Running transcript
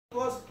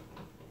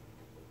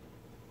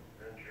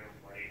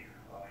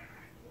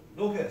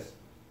Lucas.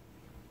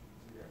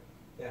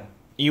 Yeah.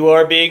 You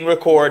are being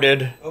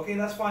recorded. Okay,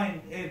 that's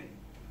fine.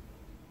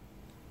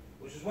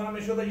 We just want to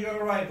make sure that you're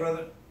alright,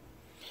 brother.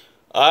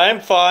 I'm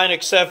fine,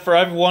 except for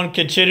everyone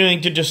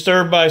continuing to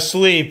disturb my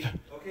sleep.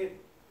 Okay,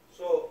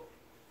 so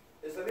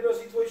there's a little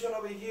situation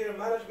over here.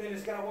 Management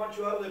is gonna want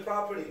you out of the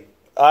property.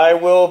 I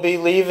will be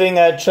leaving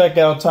at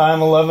checkout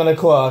time, 11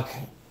 o'clock.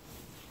 Hey,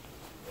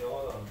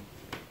 hold on.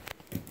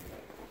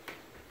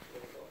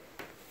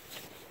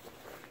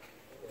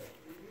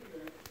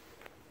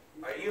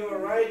 Are you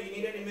alright? You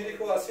need any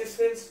medical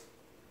assistance?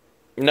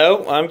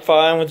 No, I'm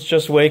fine with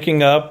just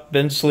waking up,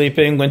 been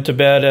sleeping, went to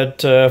bed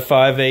at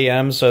 5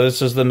 a.m., so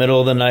this is the middle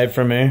of the night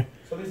for me.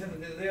 So listen,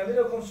 they're a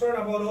little concerned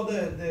about all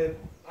the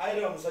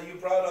items that you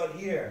brought out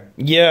here.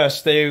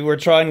 Yes, they were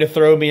trying to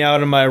throw me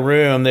out of my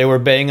room. They were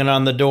banging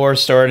on the door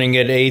starting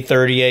at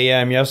 8:30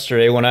 a.m.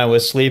 yesterday when I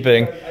was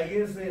sleeping. I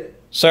guess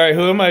Sorry,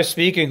 who am I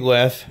speaking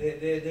with?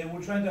 they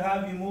were trying to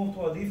have you move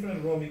to a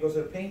different room because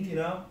they're painting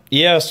up.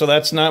 Yeah, so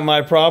that's not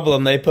my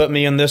problem. They put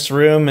me in this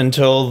room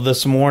until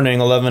this morning,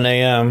 11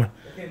 a.m.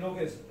 Okay,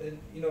 Lucas,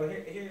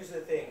 here's the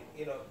thing.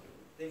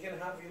 They can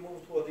have you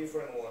move to a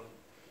different one,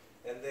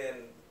 and then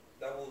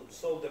that will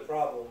solve the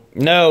problem.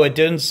 No, it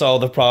didn't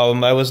solve the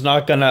problem. I was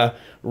not going to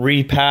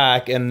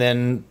repack and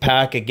then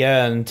pack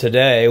again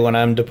today when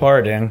I'm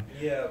departing.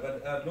 Yeah,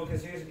 but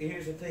Lucas,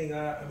 here's the thing.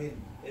 I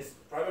mean, it's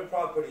private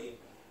property.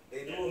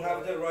 They do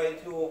have the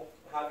right to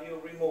have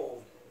you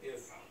removed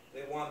if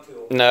they want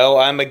to. No,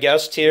 I'm a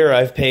guest here.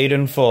 I've paid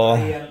in full.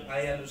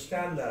 I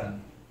understand that.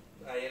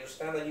 I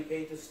understand that you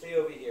paid to stay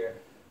over here.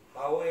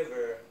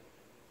 However,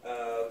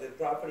 the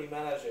property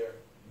manager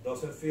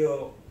doesn't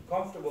feel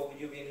comfortable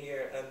with you being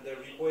here, and they're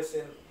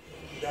requesting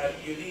that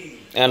you leave.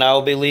 And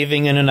I'll be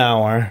leaving in an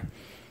hour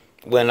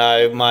when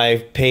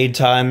my paid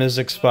time is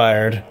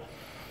expired.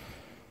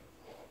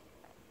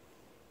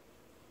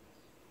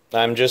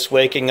 I'm just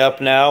waking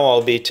up now.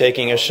 I'll be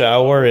taking a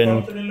shower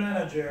and... Talk to the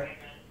manager.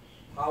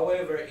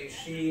 However, if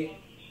she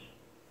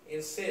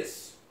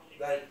insists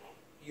that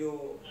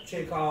you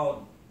check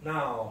out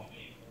now,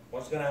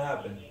 what's going to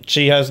happen?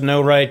 She has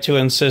no right to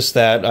insist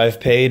that. I've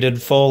paid in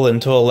full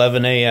until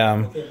 11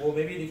 a.m. Okay, well,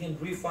 maybe they can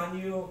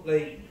refund you,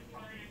 like...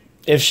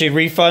 If she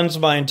refunds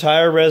my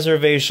entire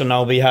reservation,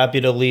 I'll be happy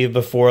to leave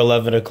before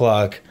 11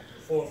 o'clock.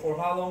 For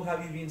how long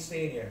have you been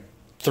staying here?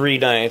 3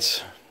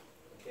 nights.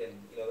 Okay,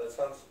 that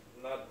sounds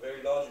not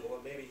very logical.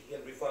 Maybe he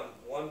can refund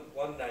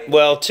one night.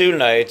 Well, 2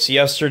 nights,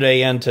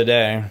 yesterday and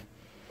today.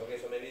 Okay,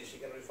 so maybe she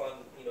can refund,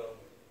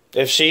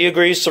 If she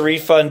agrees to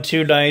refund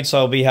 2 nights,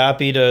 I'll be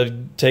happy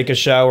to take a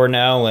shower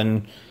now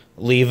and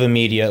leave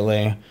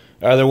immediately.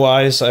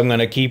 Otherwise, I'm going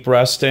to keep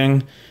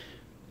resting.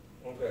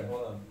 Okay,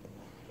 hold on.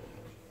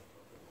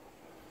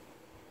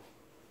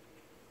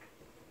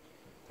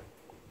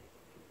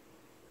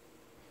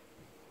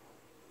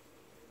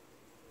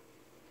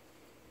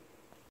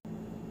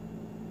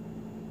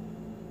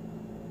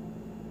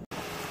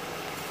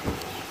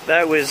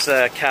 That was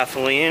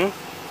Kathleen,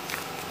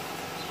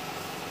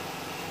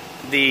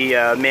 the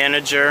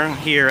manager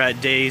here at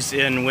Days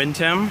Inn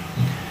Wyndham.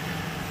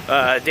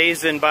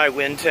 Days Inn by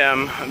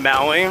Wyndham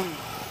Maui.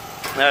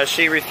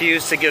 She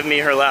refused to give me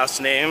her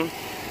last name,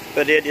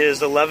 but it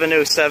is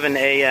 11:07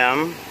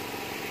 a.m.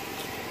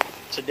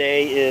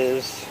 Today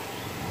is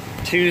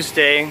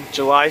Tuesday,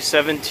 July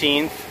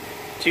 17th,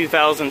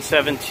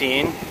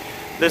 2017.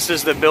 This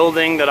is the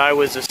building that I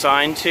was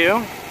assigned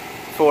to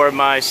for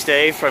my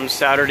stay from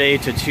Saturday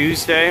to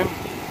Tuesday,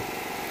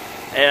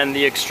 and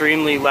the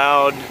extremely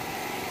loud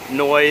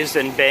noise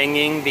and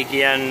banging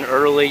began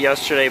early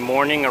yesterday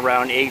morning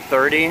around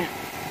 8:30.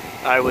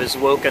 I was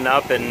woken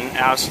up and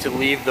asked to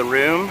leave the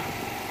room.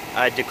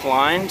 I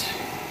declined.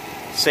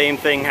 Same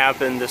thing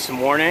happened this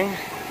morning.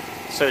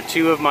 So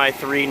 2 of my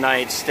 3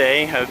 night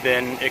stay have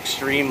been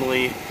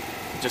extremely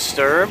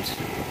disturbed.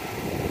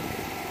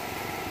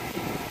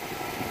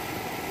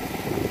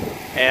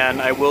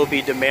 And I will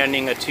be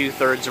demanding a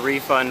 2/3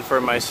 refund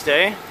for my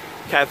stay.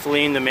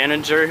 Kathleen, the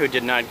manager, who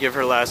did not give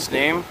her last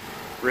name,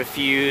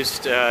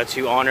 refused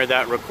to honor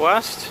that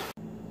request.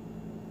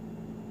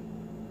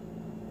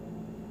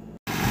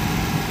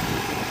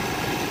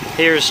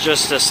 Here's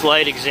just a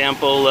slight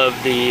example of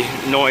the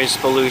noise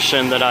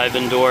pollution that I've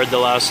endured the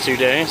last 2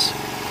 days.